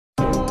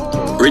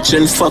Rich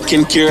and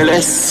fucking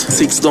careless.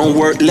 Six don't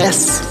work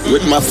less.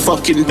 With my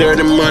fucking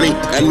dirty money.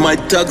 And my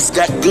thugs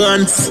got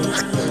guns.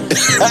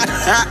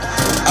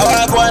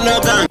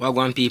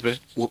 Wagwan people,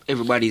 hope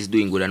everybody is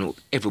doing good and hope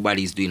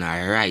everybody is doing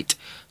alright.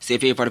 So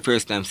if you're for the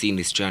first time seeing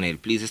this channel,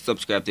 please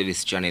subscribe to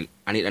this channel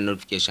and hit the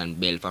notification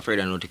bell for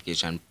further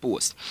notification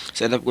posts.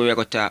 So that's what we're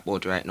going to talk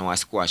about right now, a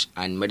squash.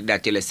 And my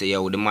dad tell us, say,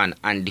 yo, the man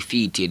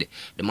undefeated.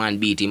 The man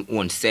beat him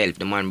own self.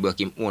 The man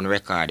broke him own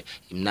record.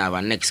 Him now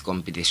have a next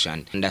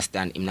competition.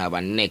 Understand? Him now have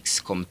a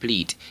next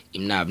complete.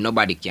 Him now have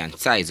nobody can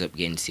size up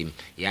against him.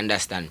 You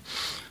understand?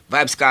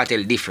 Vybz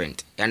Kartel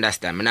different. You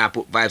understand? I now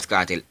put Vybz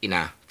Kartel in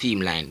a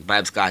theme line.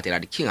 Vybz Kartel are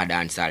the king of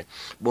dancehall.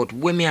 But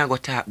when me I go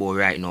talk about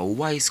right now,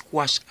 why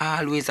squash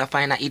always a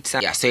find a hit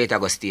song? Yeah, so it I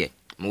go stay.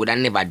 I would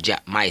never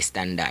drop my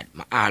standard.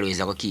 I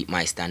always I go keep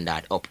my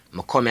standard up.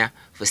 I come here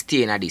for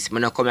staying at this. I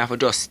not come here for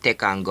just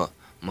take and go.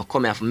 I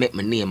come here for make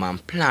my name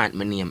and plant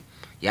my name.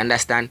 You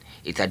understand?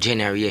 It's a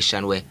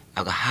generation where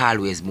I go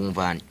always move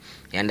on.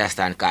 You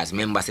understand? Because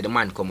remember, say the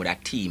man come with a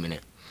team,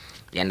 innit?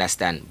 You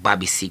understand?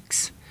 Bobby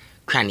Six,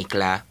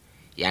 Chronicler,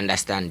 you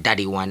understand,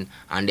 Daddy One,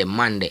 and the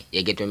Monday,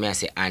 you get what me I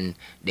say, and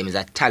them is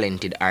a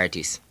talented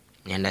artist.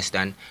 You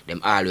understand?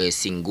 Them always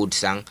sing good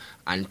song,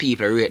 and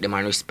people rate them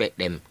and respect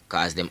them,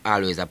 cause them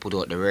always a put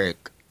out the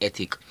work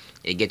ethic.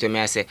 You get what me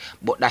I say?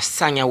 But that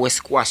song you was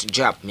squash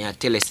drop, me I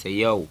tell you say,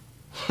 yo.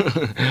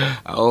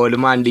 Oh, the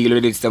man deal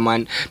with it, the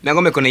man. I'm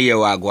gonna make on a year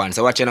walk one,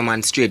 so watch the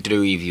man straight to the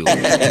review.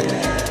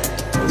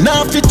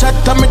 Now if you chat,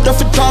 I make the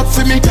talk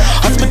for me.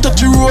 As me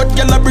touch the road,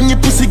 girl, I bring you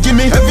pussy,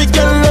 gimme. Every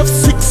girl love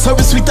six, so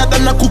we sweeter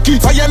than a cookie.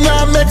 Fire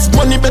now meds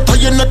money, better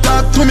you not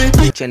talk to me.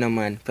 Channel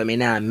man, for me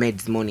now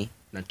meds money,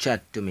 not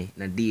chat to me,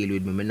 not deal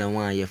with me. Me no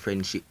want your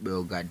friendship,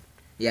 bro, God.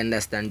 You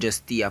understand?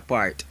 Just stay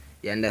apart.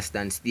 You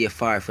understand? Stay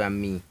far from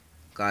me.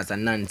 Cause a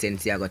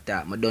nonsense you got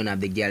talk. I don't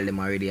have the girl them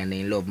already and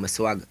they love my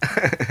swag.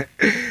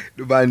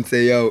 The man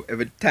say, yo,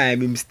 every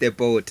time him step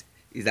out,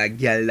 is a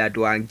girl that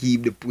want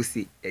give the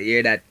pussy. You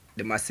hear that?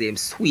 They must say him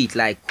sweet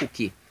like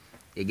cookie.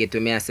 You get to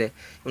me I say,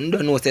 you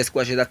don't know say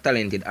squash is a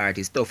talented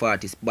artist, tough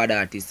artist, bad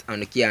artist,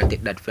 and you can't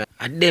take that from.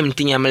 A them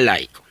thing I'm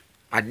like.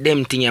 A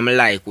them thing I'm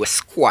like with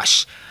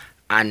squash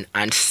and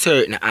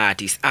certain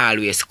artists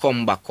always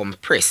come back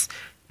compress.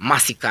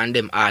 Massacre and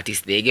them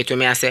artists, they get to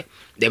me I say,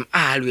 them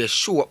always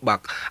show up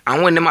back.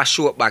 And when them a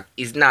show up back,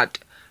 it's not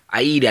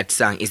a idiot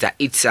song, it's a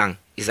hit song.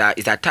 It's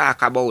a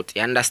talk about,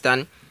 you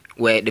understand?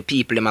 Where the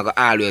people them go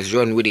always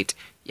run with it.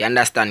 You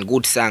understand?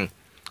 Good song.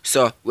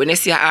 So, when you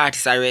see an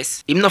artist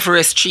arrest, him not for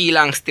rest 3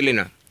 long still, you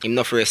know. Him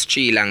not for rest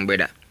 3 long,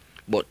 brother.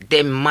 But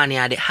them money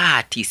are the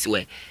artists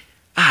where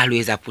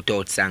always a put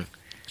out song.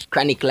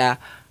 Chronicler,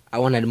 I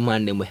one of the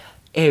man them where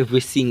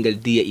every single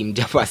day him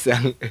drop a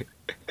song.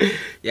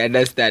 You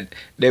understand?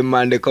 Them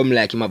man they come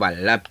like him have a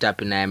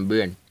laptop in him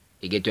brain.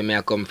 You get where me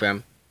I come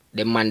from?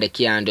 Them man they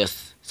can't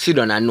just sit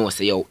down and know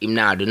say, yo, him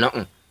not do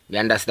nothing. You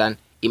understand?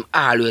 Him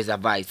always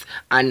advise.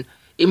 And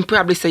him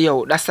probably say,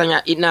 yo, that song,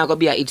 it not gonna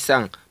be a hit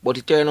song, but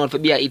it turn out to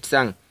be a hit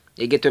song.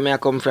 You get where me I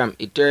come from?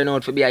 It turn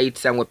out to be a hit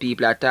song where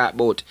people are talk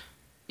about.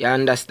 You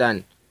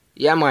understand?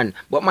 Yeah, man.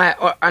 But my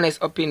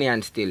honest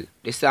opinion still,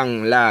 the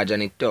song large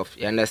and it tough.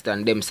 You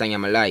understand? Them song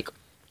I'm like.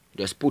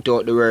 Just put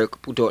out the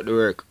work, put out the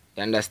work.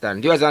 You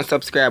understand? Viewers and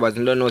subscribers,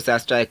 don't know say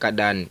Striker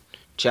than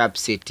Chap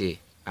City.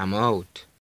 I'm out.